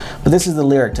But this is the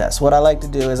lyric test. What I like to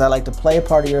do is I like to play a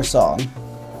part of your song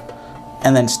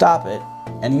and then stop it.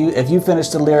 And if you finish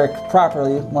the lyric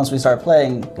properly, once we start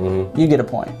playing, you get a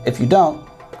point. If you don't,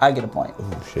 I get a point.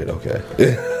 Oh shit, okay.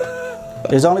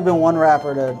 There's only been one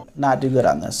rapper to not do good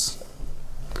on this.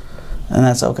 And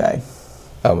that's okay.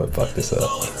 I'm gonna fuck this up.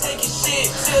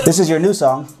 This is your new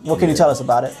song. What can you tell us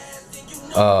about it?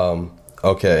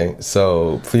 Okay,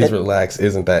 so Please Relax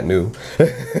isn't that new.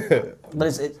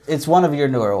 But it's one of your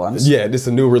newer ones. Yeah, this is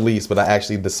a new release, but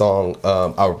the song,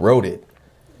 I wrote it,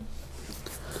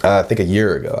 I think a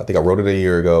year ago. I think I wrote it a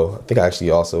year ago. I think I actually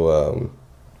also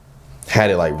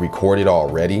had it like recorded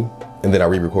already, and then I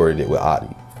re-recorded it with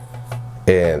Adi.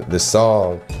 And the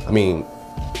song, I mean,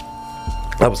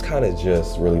 I was kind of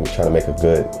just really trying to make a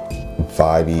good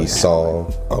vibey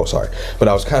song. Oh, sorry. But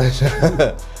I was kind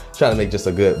of trying to make just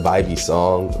a good vibey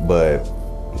song, but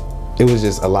it was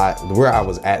just a lot, where I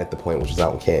was at the point, which was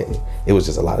out in Canton, it was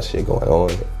just a lot of shit going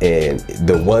on. And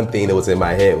the one thing that was in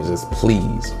my head was just,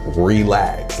 please,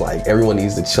 relax. Like, everyone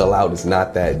needs to chill out, it's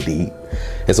not that deep.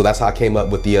 And so that's how I came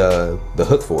up with the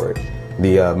hook for it.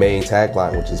 The main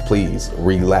tagline, which is please,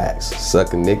 relax.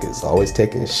 Sucking niggas, always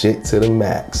taking shit to the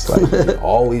max. Like,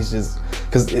 always just,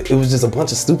 because it was just a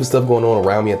bunch of stupid stuff going on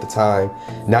around me at the time.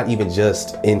 Not even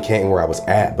just in Canton where I was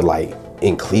at, but like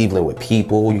in Cleveland with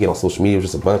people. You get on social media,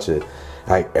 just a bunch of,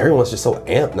 like, everyone's just so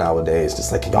amped nowadays.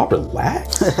 Just like, can y'all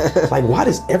relax? Like, why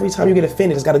does every time you get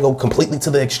offended, it's got to go completely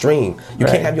to the extreme? You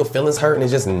can't have your feelings hurt and it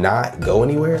just not go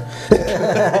anywhere.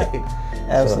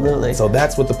 Absolutely. So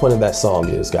that's what the point of that song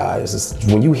is, guys. It's,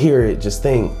 when you hear it, just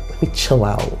think, let me chill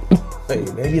out.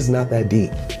 Maybe it's not that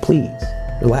deep. Please,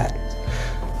 relax.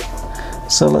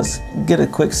 So let's get a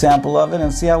quick sample of it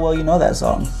and see how well you know that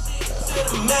song.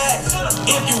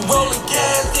 If you rollin'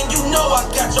 gas, then you know I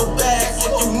got your back.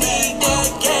 If you need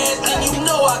that gas, then you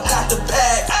know I got the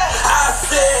pack. I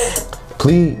said,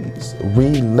 please,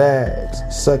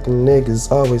 relax. Sucking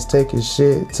niggas, always taking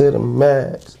shit to the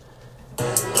max.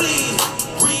 please,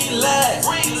 relax.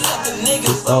 Suckin'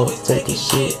 niggas Always taking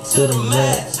shit to the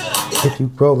max. If you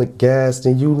rollin' gas,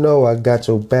 then you know I got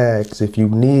your backs. If you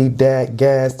need that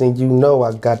gas, then you know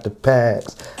I got the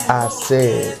packs. I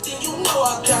said, then you know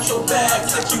I got your back.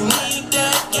 If you need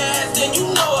that gas, then you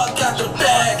know I got the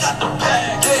pack.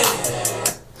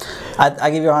 I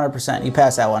give you 100%. You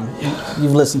passed that one.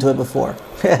 You've listened to it before.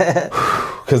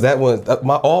 because that one,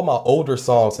 all my older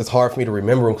songs, it's hard for me to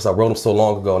remember them because I wrote them so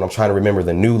long ago and I'm trying to remember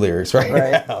the new lyrics right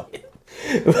now.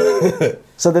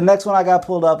 So the next one I got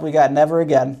pulled up, we got Never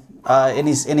Again.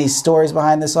 Any stories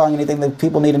behind this song? Anything that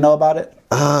people need to know about it?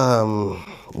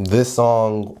 This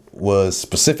song was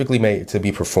specifically made to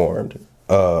be performed.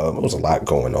 There was a lot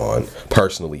going on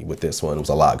personally with this one. There was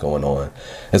a lot going on.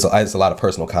 It's a lot of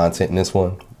personal content in this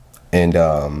one. And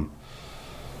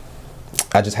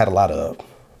I just had a lot of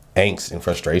angst and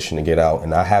frustration to get out.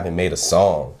 And I haven't made a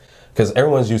song. Because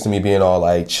everyone's used to me being all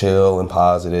like chill and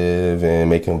positive and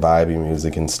making vibey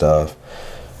music and stuff.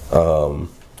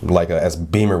 As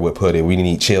Beamer would put it, we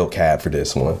need chill cab for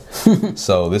this one.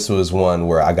 So this was one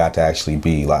where I got to actually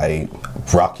be like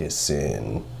raucous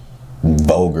and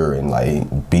vulgar and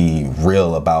like be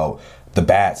real about the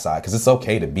bad side, because it's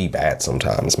okay to be bad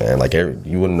sometimes, man. Like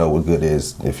you wouldn't know what good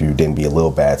is if you didn't be a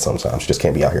little bad sometimes. You just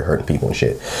can't be out here hurting people and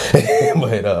shit.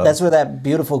 But that's where that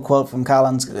beautiful quote from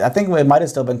Colin's, I think it might have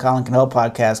still been Colin Cano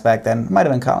podcast back then. It might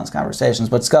have been Colin's Conversations,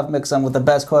 but Scuff Mixon with the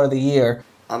best quote of the year.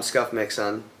 I'm Scuff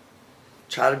Mixon.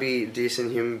 Try to be a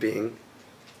decent human being.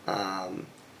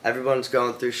 Everyone's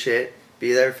going through shit.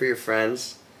 Be there for your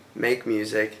friends. Make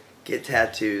music. Get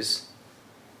tattoos.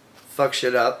 Fuck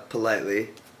shit up politely.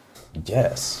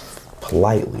 Yes,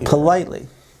 politely. Politely.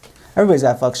 Everybody's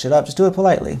got to fuck shit up. Just do it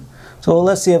politely. So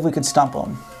let's see if we could stump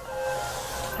them.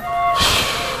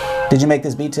 Did you make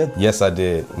this beat too? Yes, I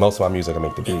did. Most of my music, I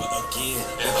make the beat. Never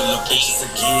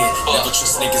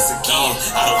trust niggas again.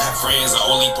 I don't have friends. I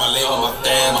only parlay with my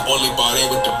fam. I only parlay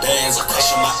with the bands. I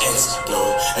crash on my ex. Blow.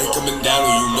 Ain't coming down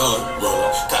and you know it.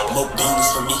 Roll. Got more beans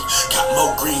for me. Got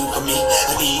more green for me.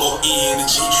 I need more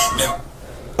energy.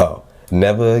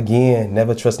 Never again,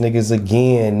 never trust niggas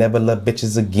again, never love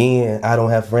bitches again. I don't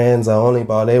have friends, I only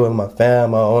parlay with my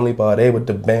fam, I only parlay with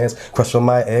the bands. Crush on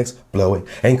my ex, blow it.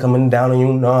 Ain't coming down and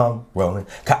you know I'm rolling.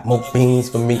 Got more beans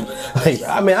for me. Like,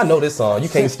 I mean, I know this song. You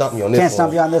can't stump me on this one. Can't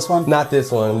stump you on this one? Not this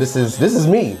one. This is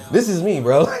me. This is me,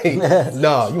 bro. Like,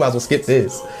 no, you might as well skip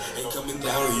this. Ain't coming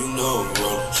down and you know I'm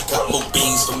rolling. Got more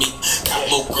beans for me. Got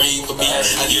more green for me.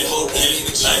 I need more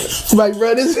energy. Like,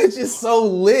 bro, this is just so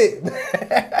lit.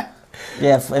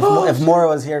 Yeah, if Maura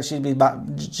was here, she'd be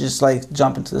just like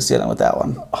jumping to the ceiling with that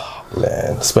one.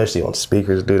 Man, especially on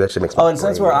speakers, dude. That shit makes me. Oh, and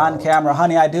since we're on camera,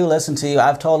 honey, I do listen to you.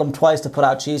 I've told him twice to put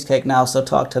out Cheesecake now, so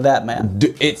talk to that man.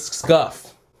 Dude, it's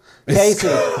Scuff. Casey,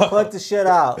 put the shit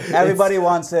out. Everybody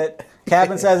wants it.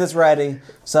 Kevin says it's ready,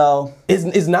 so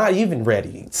it's not even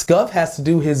ready. Scuff has to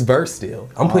do his verse still.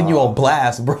 I'm putting you on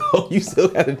blast, bro. You still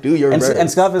got to do your verse. And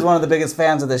Scuff is one of the biggest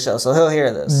fans of this show, so he'll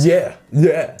hear this.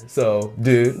 Yeah. So,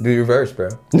 dude, do your verse, bro.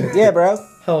 Yeah, bro.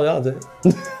 Hell, y'all do.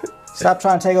 Stop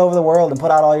trying to take over the world and put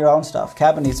out all your own stuff.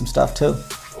 Kevin needs some stuff too.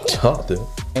 Y'all do.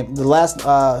 The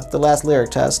last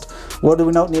lyric test. What do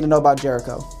we need to know about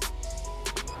Jericho?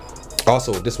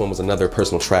 Also, this one was another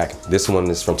personal track. This one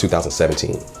is from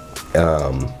 2017.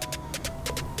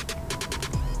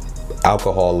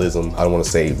 Alcoholism, I don't want to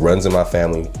say runs in my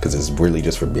family because it's really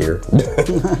just for beer.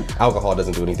 Alcohol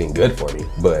doesn't do anything good for me,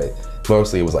 but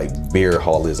mostly it was like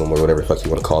beer-holism or whatever the fuck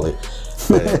you want to call it.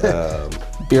 But,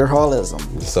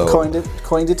 beer-holism. So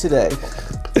coined it today.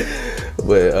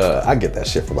 But I get that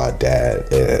shit from my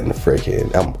dad, and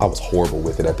freaking, I was horrible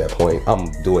with it at that point.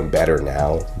 I'm doing better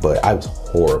now, but I was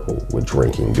horrible with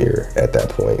drinking beer at that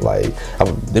point. Like,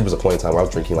 there was a point in time where I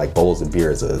was drinking like bowls of beer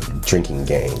as a drinking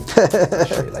game.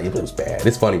 Shit, like, it was bad.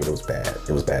 It's funny, but it was bad.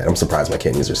 It was bad. I'm surprised my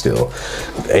kidneys are still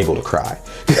able to cry.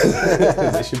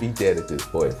 They should be dead at this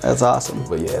point. That's awesome.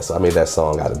 But yeah, so I made that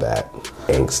song out of that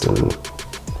angst and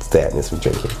sadness from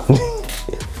drinking.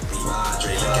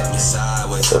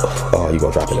 Oh, you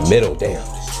gonna drop in the middle, damn.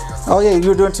 Oh yeah, you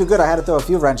were doing too good. I had to throw a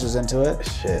few wrenches into it.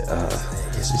 Shit, I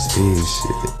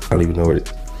don't even know what it.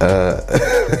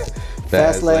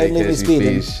 Fast lane, leave me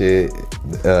speeding. Shit,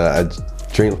 I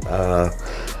drink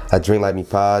like me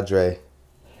padre.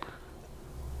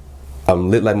 I'm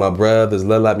lit like my brothers,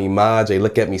 lit like me madre.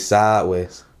 Look at me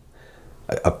sideways.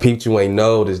 I peeped you ain't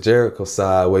know this Jericho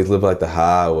sideways, live like the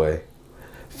highway.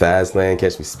 Fast lane,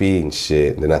 catch me speeding,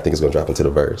 shit. And then I think it's gonna drop into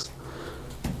the verse.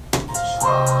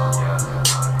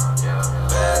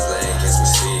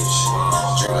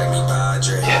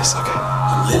 Yes, okay.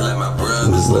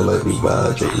 Lit like me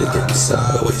madre, look at me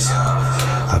sideways.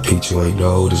 I peeped you ain't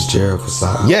know this Jericho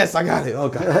side. Yes, I got it.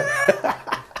 Okay.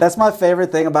 That's my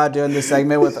favorite thing about doing this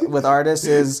segment with artists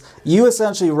is you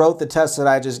essentially wrote the test that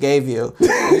I just gave you.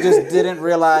 You just didn't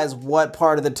realize what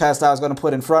part of the test I was going to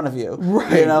put in front of you.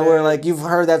 Right. You know, where like you've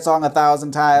heard that song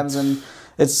 1,000 times, and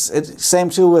it's same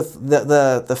too with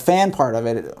the fan part of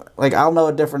it. Like I'll know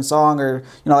a different song, or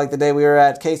you know, like the day we were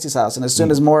at Casey's house, and as soon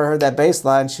as Maura heard that bass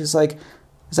line, she's like,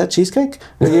 is that Cheesecake?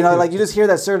 You know, like you just hear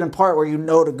that certain part where you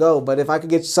know to go. But if I could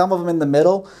get some of them in the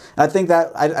middle, I think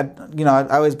that I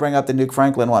always bring up the Nuke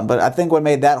Franklin one, but I think what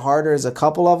made that harder is a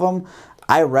couple of them.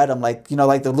 I read them like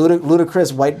the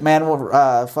ludicrous white man.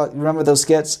 Remember those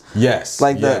skits? Yes.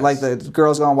 Like the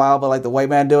girls going wild, but like the white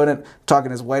man doing it,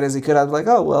 talking as white as he could. I was like,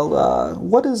 oh well,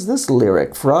 what is this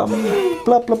lyric from?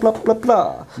 Blah blah blah blah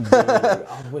blah. Dude,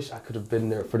 I wish I could have been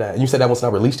there for that. You said that one's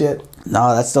not released yet?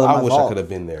 No, that's still in my vault. I wish I could have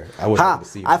been there. I wish I could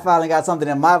see. I finally got something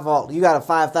in my vault. You got a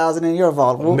 5,000 in your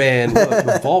vault. Man, look,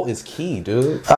 the vault is key, dude.